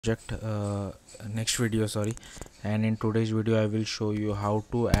project next video, sorry. And in today's video I will show you how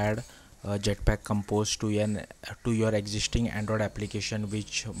to add Jetpack Compose to your existing Android application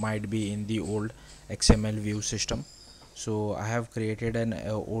which might be in the old XML view system. So I have created an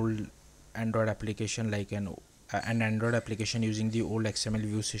old Android application, like an Android application using the old XML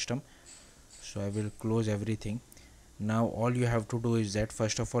view system. So I will close everything. Now all you have to do is that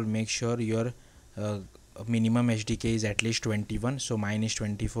first of all make sure your uh, minimum HDK is at least 21. So mine is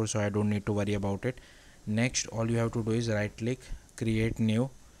 24, so I don't need to worry about it. Next, all you have to do is right click, create new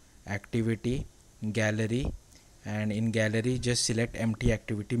activity, gallery, and in gallery just select empty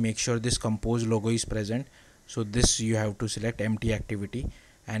activity. Make sure this compose logo is present. So this you have to select empty activity,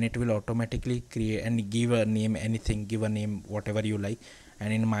 and it will automatically create and give a name, anything, give a name whatever you like.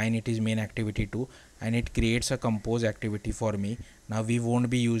 And in mine it is main activity 2, and it creates a compose activity for me. Now we won't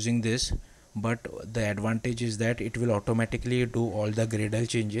be using this, but the advantage is that it will automatically do all the Gradle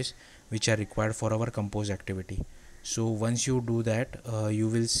changes which are required for our compose activity. So once you do that, you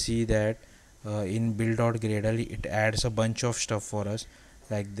will see that in build.gradle it adds a bunch of stuff for us,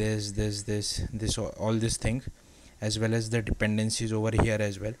 like this, all these things, as well as the dependencies over here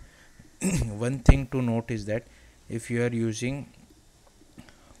as well. One thing to note is that if you are using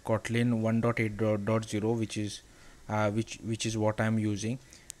Kotlin 1.8.0, which is what I am using,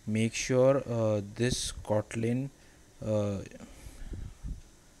 make sure this Kotlin uh,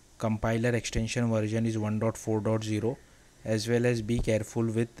 compiler extension version is 1.4.0, as well as be careful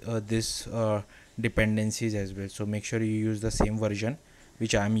with this dependencies as well. So make sure you use the same version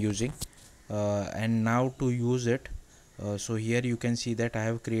which I am using. And now to use it, so here you can see that I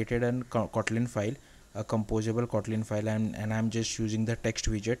have created a Kotlin file, a composable Kotlin file, and I'm just using the text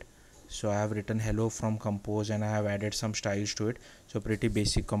widget. So I have written hello from compose, and I have added some styles to it. So pretty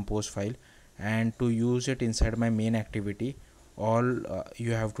basic compose file. And to use it inside my main activity, all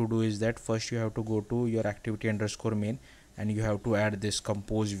you have to do is that first you have to go to your activity underscore main, and you have to add this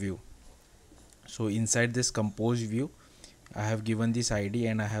compose view. So inside this compose view I have given this ID,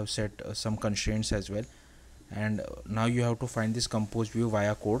 and I have set some constraints as well. And now you have to find this compose view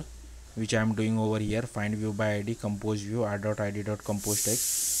via code, which I am doing over here. Find view by ID, compose view, r.id.compose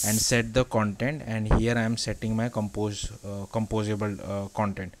text, and set the content. And here I am setting my composable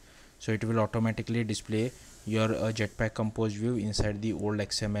content. So it will automatically display your Jetpack compose view inside the old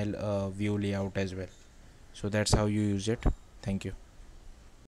XML view layout as well. So that's how you use it. Thank you.